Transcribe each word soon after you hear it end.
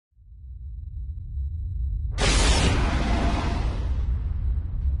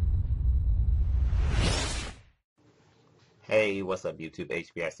Hey, what's up, YouTube?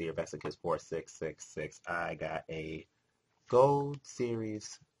 HBIC here, Vexicus4666. I got a Gold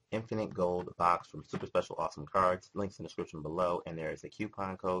Series Infinite Gold box from Super Special Awesome Cards. Links in the description below, and there is a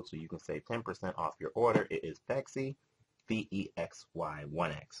coupon code so you can save 10% off your order. It is Vexy,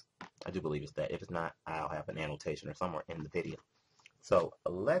 VEXY1X. I do believe it's that. If it's not, I'll have an annotation or somewhere in the video. So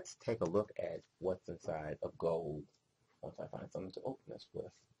let's take a look at what's inside of Gold once I find something to open this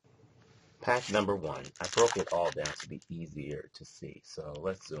with. Pack number 1. I broke it all down to be easier to see, so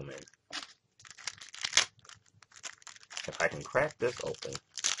let's zoom in. If I can crack this open,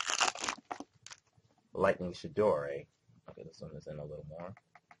 Lightning Shidori. Okay, this one is in a little more.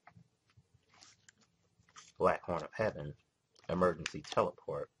 Black Horn of Heaven, Emergency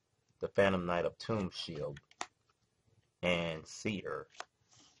Teleport, the Phantom Knight of Tomb Shield, and Seer.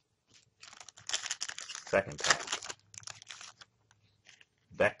 Second pack.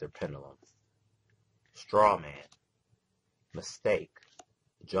 Vector Pendulum, Strawman, Mistake,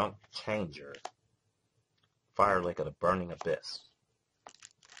 Junk Changer, Fire Lake of the Burning Abyss.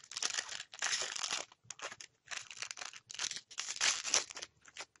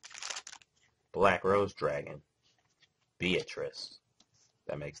 Black Rose Dragon, Beatrice.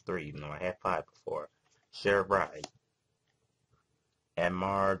 That makes 3, even though I had 5 before. Sheriff Ride,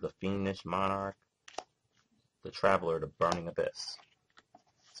 Amar the Fiendish Monarch, the Traveler of the Burning Abyss.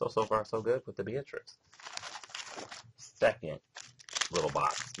 So far so good with the Beatrice. Second little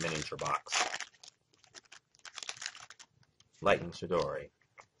box, miniature box. Lightning Shidori,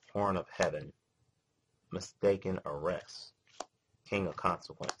 Horn of Heaven, Mistaken Arrest, King of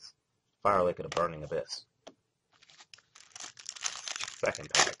Consequence, Fire Lake of the Burning Abyss. Second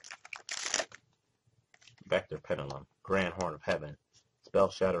pack. Vector Pendulum, Grand Horn of Heaven,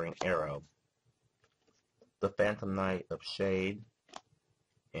 Spell Shattering Arrow, the Phantom Knight of Shade,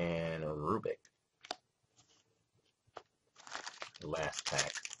 and Rubik. The last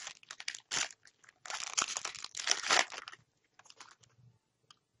pack.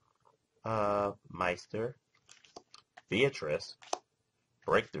 Meister, Beatrice,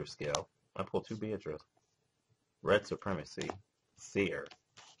 Breakthrough Skill. I pulled 2 Beatrice. Red Supremacy, Seer.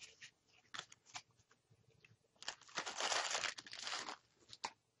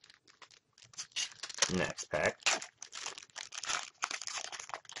 Next pack.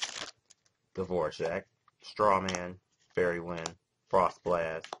 Dvorak, Strawman, Fairy Wind, Frost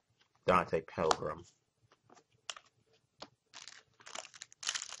Blast, Dante Pilgrim.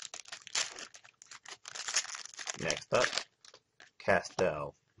 Next up,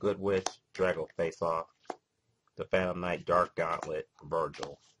 Castell, Good Witch, Drago Face Off, the Phantom Knight Dark Gauntlet,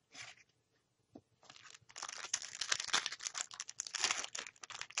 Virgil.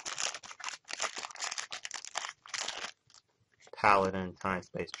 Paladin, Time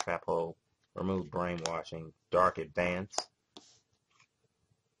Space Trap Hole, Remove Brainwashing, Dark Advance,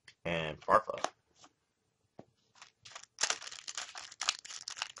 and Farfa.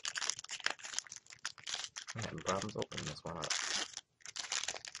 I'm having problems opening this one up.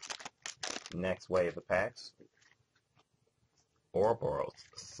 Next wave of packs. Ouroboros,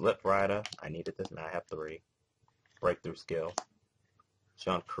 Slip Rider. I needed this, now I have 3. Breakthrough Skill,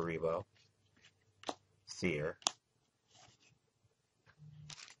 Junk Karibo, Seer,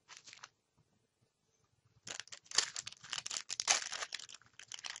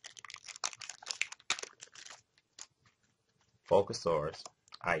 Focusaurus,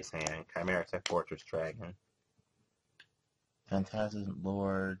 Ice Hand, Chimera Tech Fortress Dragon, Phantasm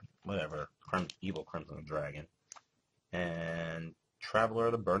Lord, whatever, Evil Crimson Dragon, and Traveler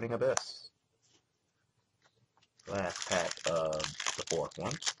of the Burning Abyss. Last pack of the 4th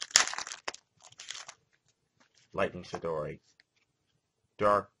one. Lightning Shidori,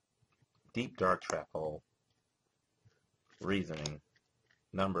 Deep Dark Trap Hole, Reasoning,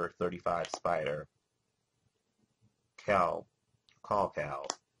 Number 35 Spider, Call Cal.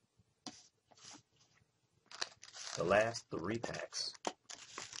 The last 3 packs.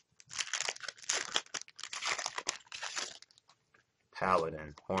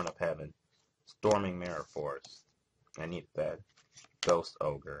 Paladin, Horn of Heaven, Storming Mirror Force. I need that. Ghost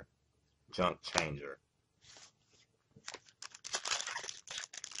Ogre, Junk Changer.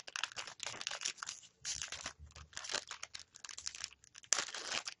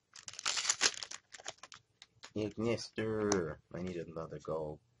 Ignister. I needed another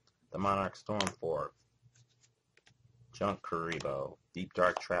gold. The Monarch Stormforth, Junk Karibo, Deep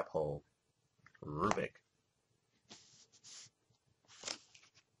Dark Trap Hole, Rubik.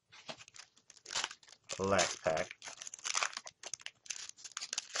 Last pack.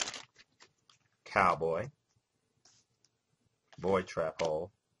 Cowboy, Void Trap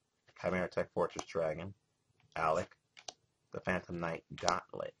Hole, Chimera Tech Fortress Dragon, Alec, the Phantom Knight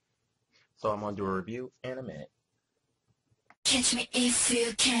Gauntlet. So I'm going to do a review in a minute. Catch me if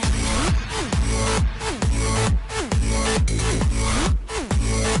you can.